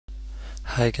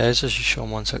Hi guys, this is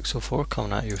Sean1604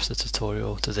 coming at you with the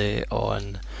tutorial today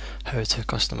on how to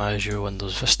customise your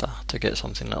Windows Vista to get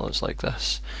something that looks like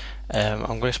this. I'm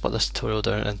going to split this tutorial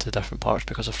down into different parts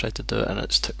because I've tried to do it and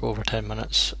it's took over 10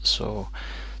 minutes. So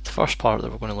the first part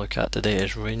that we're going to look at today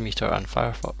is Rainmeter and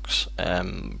Firefox.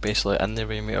 Basically in the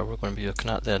Rainmeter we're going to be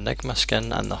looking at the Enigma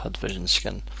skin and the HUD Vision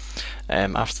skin.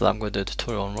 After that I'm going to do a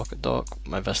tutorial on Rocket Dock,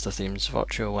 my Vista themes,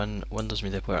 Virtual Win, Windows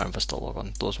Media Player and Vista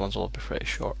Logon. Those ones will be pretty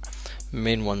short.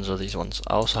 Main ones are these ones.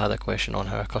 I also had a question on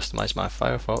how I customise my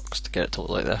Firefox to get it to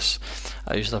look like this.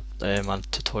 I used a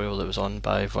tutorial that was on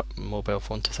by Mobile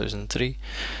Phone 2003,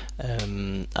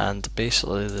 and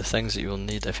basically the things that you will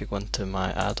need if you go into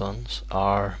my add-ons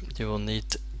are you will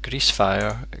need Grease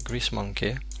Fire, Grease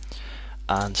Monkey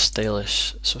and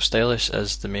Stylish. So Stylish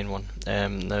is the main one.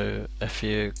 Now if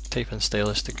you type in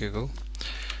Stylish to Google,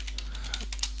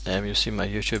 you'll see my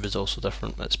YouTube is also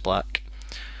different, it's black.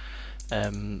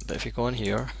 But if you go in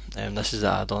here, this is the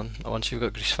add-on. Once you've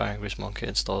got Grease Fire and Grease Monkey,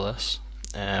 install this.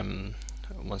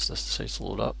 Once this decides to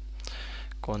load up,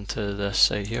 go into this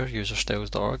site here,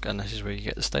 userstyles.org, and this is where you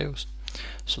get the styles.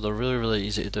 So they're really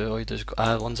easy to do. All you do is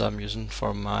ones I'm using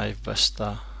for my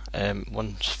Vista,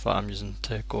 ones that I'm using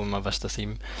to go in my Vista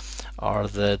theme are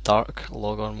the dark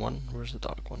logon one. Where's the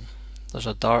dark one? There's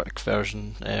a dark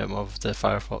version of the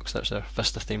Firefox, that's their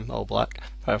Vista theme, all black,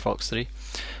 Firefox 3.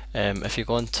 If you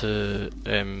go into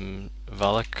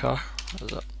Valacar,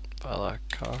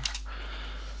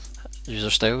 user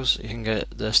styles, you can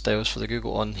get the styles for the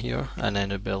Google on here, and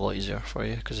then it'll be a lot easier for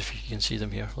you because if you can see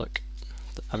them here, look,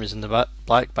 I'm using the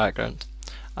black background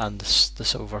and the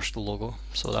silver logo,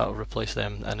 so that will replace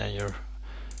them, and then your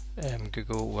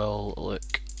Google will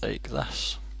look like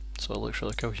this. So it looks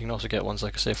really cool. You can also get ones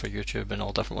like I say for YouTube and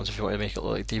all different ones if you want to make it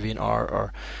look like DeviantArt,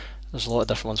 or there's a lot of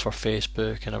different ones for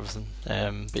Facebook and everything.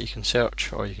 But you can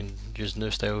search, or you can use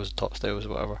new styles, top styles,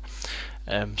 whatever.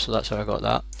 So that's how I got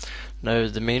that. Now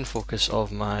the main focus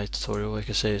of my tutorial,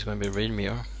 like I say, is going to be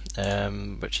Rainmeter,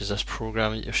 which is this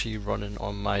program that you see running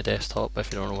on my desktop.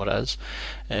 If you don't know what it is,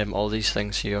 all these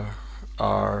things here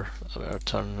are,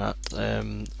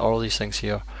 all these things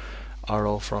here are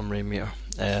all from Rainmeter.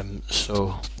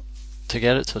 So to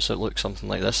get it so it looks something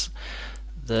like this,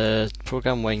 the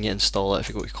program, when you install it, if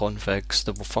you go to configs,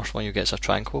 the first one you get is a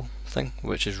triangle thing,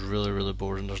 which is really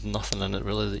boring. There's nothing in it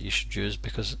really that you should use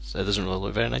because it doesn't really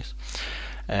look very nice.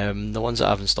 The ones that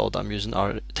I've installed that I'm using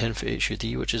are 10-foot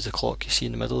HUD, which is the clock you see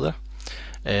in the middle there.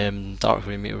 Dark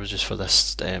Rainmeter was just for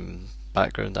this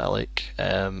background that I like.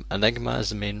 Enigma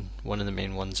is one of the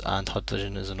main ones, and HUD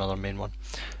Vision is another main one.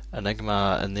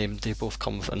 Enigma and they both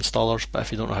come with installers, but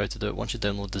if you don't know how to do it, once you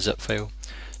download the zip file,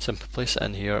 simply place it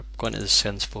in here, go into the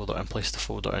skins folder and place the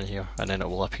folder in here, and then it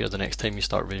will appear the next time you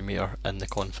start Rainmeter in the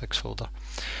configs folder.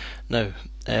 Now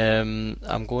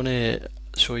I'm going to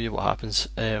show you what happens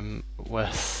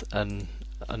with an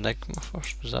Enigma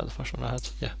first. Was that the first one I had?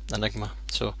 Yeah, Enigma.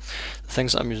 So the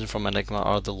things that I'm using from Enigma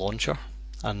are the launcher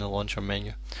and the launcher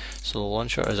menu. So the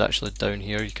launcher is actually down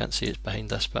here, you can't see it's behind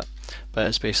this bit, but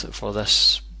it's basically for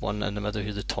this one in the middle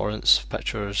here, the torrents,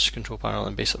 pictures, control panel,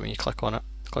 and basically when you click on a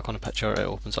picture, it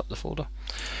opens up the folder.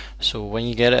 So when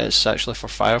you get it, it's actually for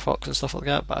Firefox and stuff like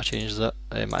that, but I changed it.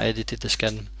 I edited the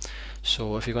skin.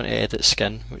 So if you're going to edit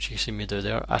skin, which you see me do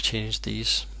there, I changed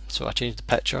these. So I changed the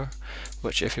picture,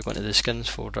 which if you go into the skins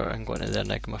folder and go into the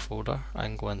Enigma folder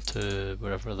and go into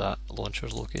wherever that launcher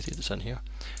is located, it's in here,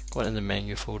 go into the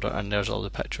menu folder, and there's all the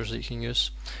pictures that you can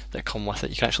use that come with it.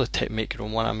 You can actually make your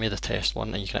own one. I made a test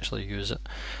one and you can actually use it,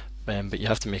 but you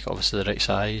have to make it obviously the right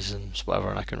size and whatever,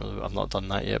 and I've not done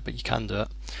that yet, but you can do it.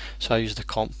 So I used the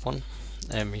comp one.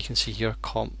 You can see here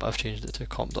comp, I've changed it to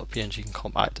comp.png and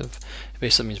comp active. It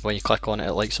basically means when you click on it,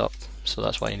 it lights up, so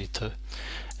that's why you need to.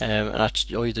 And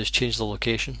all you do is change the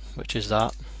location, which is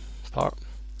that part,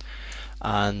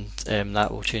 and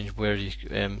that will change where you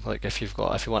like if you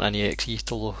want an exe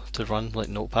to run, like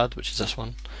Notepad, which is this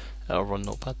one, it'll run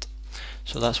Notepad.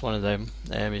 So that's one of them.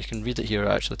 You can read it here. It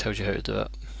actually tells you how to do it.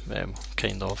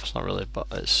 Kind of, it's not really, but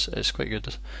it's quite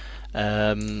good.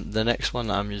 The next one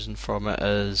that I'm using from it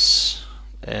is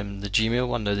the Gmail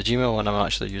one. Now the Gmail one I'm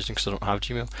actually using because I don't have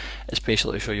Gmail. It's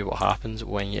basically to show you what happens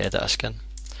when you edit a skin.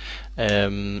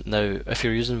 Now if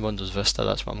you're using Windows Vista,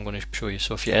 that's what I'm going to show you.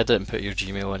 So if you edit and put your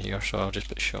Gmail in here, so I'll just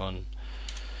put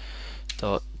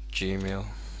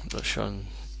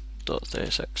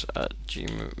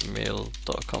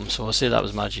sean.gmail.36@gmail.com. so I'll say that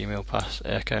was my Gmail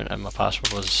account and my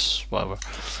password was whatever.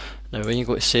 Now when you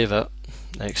go to save it,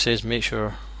 like it says make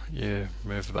sure you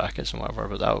remove the brackets and whatever,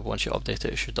 but that once you update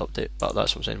it, it should update. But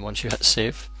that's what I'm saying, once you hit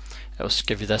save, it'll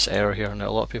give you this error here. Now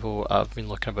a lot of people have been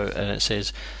looking about and it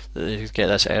says that you get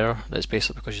this error. That's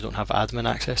basically because you don't have admin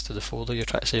access to the folder you're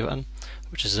trying to save it in,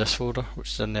 which is this folder, which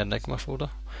is in the Enigma folder.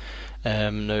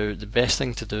 Now the best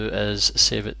thing to do is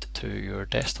save it to your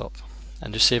desktop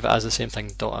and just save it as the same thing,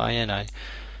 .ini,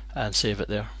 and save it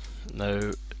there.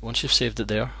 Now once you've saved it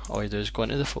there, all you do is go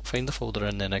into find the folder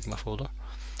in the Enigma folder,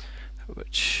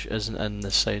 which isn't in the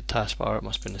side taskbar, it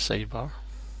must be in the sidebar.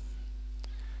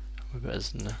 Maybe it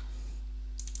is in the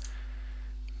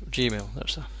Gmail,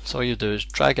 there's that. So all you do is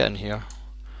drag it in here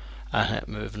and hit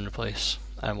move and replace,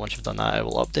 and once you've done that it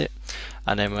will update,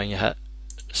 and then when you hit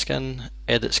skin,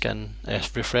 edit skin,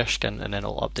 refresh skin, and then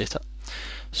it'll update it.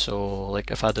 So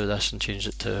like if I do this and change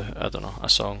it to, I don't know, a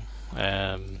song,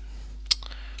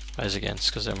 Rise Against,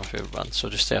 because they're my favourite band, so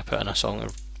just say I put in a song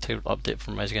titled update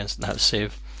from Rise Against and hit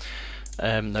save.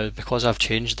 Now because I've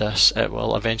changed this, it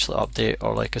will eventually update,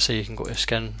 or like I say, you can go to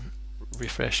skin,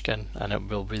 refresh skin, and it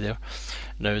will be there.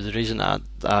 Now the reason that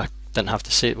I didn't have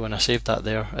to say it when I saved that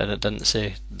there and it didn't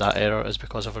say that error is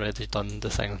because I've already done the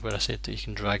thing where I said that you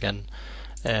can drag in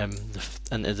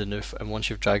into the new, and once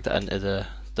you've dragged it into the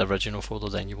original folder,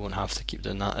 then you won't have to keep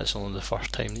doing that. It's only the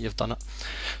first time that you've done it.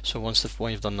 So once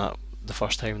when you've done that the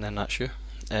first time, then that's you.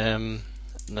 Now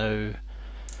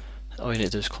all you need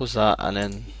to do is close that, and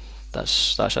then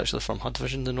that's actually from HUD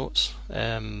Vision, the notes.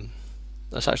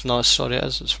 That's actually not, sorry,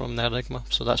 it's from the Enigma,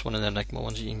 so that's one of the Enigma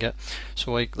ones that you can get.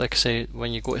 So like I say,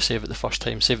 when you go to save it the first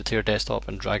time, save it to your desktop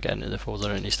and drag it into the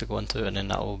folder it needs to go into, and then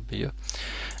that will be you.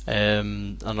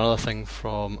 Another thing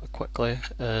from Quickly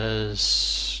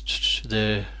is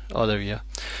there you go.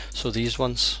 So these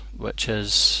ones, which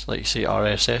is like you say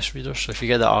RSS Reader. So if you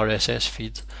get the RSS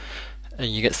feed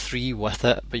and you get 3 with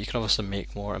it, but you can obviously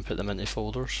make more and put them into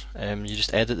folders. You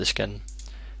just edit the skin,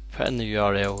 put in the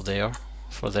URL there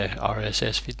for the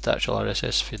RSS feed, the actual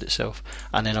RSS feed itself,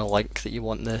 and then a link that you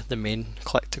want the main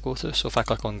click to go to. So if I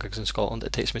click on Gigs in Scotland,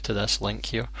 it takes me to this link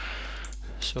here.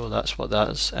 So that's what that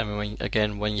is. I mean,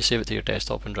 when you save it to your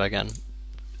desktop and drag in,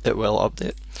 it will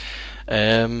update.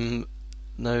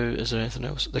 Now, is there anything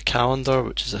else? The calendar,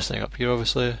 which is this thing up here,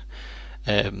 obviously.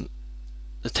 The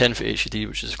 10-foot HUD,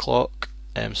 which is a clock.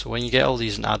 So when you get all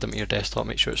these and add them to your desktop,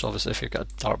 make sure it's obviously, if you've got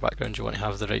a dark background, you want to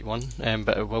have the right one,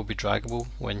 but it will be draggable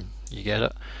when you get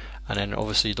it. And then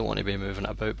obviously you don't want to be moving it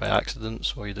about by accident,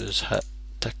 so all you do is hit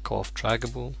tick off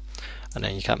draggable, and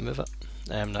then you can't move it.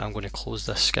 Now I'm going to close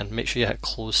this skin. Make sure you hit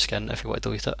close skin if you want to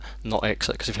delete it, not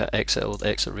exit, because if you hit exit, it'll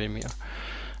exit Rainmeter.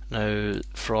 Now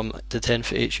from the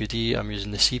 10-foot HUD, I'm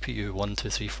using the CPU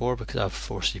 1234 because I have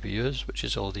 4 CPUs, which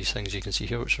is all these things you can see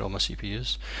here, which are all my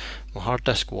CPUs. My hard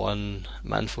disk 1,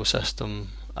 my info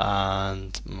system,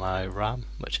 and my RAM,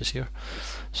 which is here.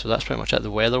 So that's pretty much it.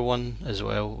 The weather one as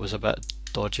well was a bit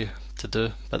dodgy to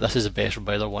do, but this is the best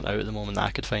weather one out at the moment that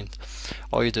I could find.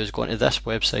 All you do is go into this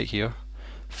website here,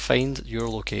 find your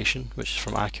location, which is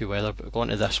from AccuWeather, but go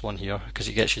into this one here because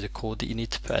it gets you the code that you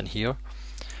need to put in here.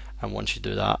 And once you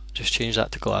do that, just change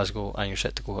that to Glasgow and you're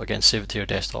set to go. Again, save it to your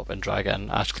desktop and drag it in.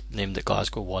 I named it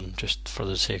Glasgow 1 just for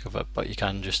the sake of it, but you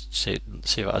can just save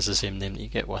it as the same name that you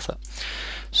get with it.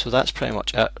 So that's pretty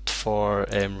much it for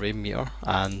Rainmeter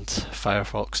and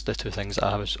Firefox, the 2 things that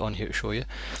I was on here to show you.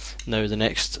 Now the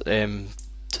next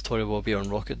tutorial will be on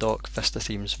RocketDock, Vista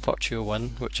Themes Virtual Win,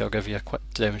 which I'll give you a quick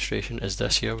demonstration, is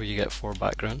this here where you get 4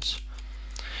 backgrounds.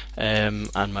 And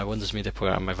my Windows Media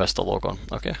Player and my Vista logon.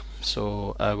 Okay,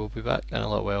 so I will be back in a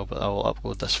little while, but I will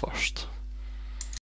upload this first.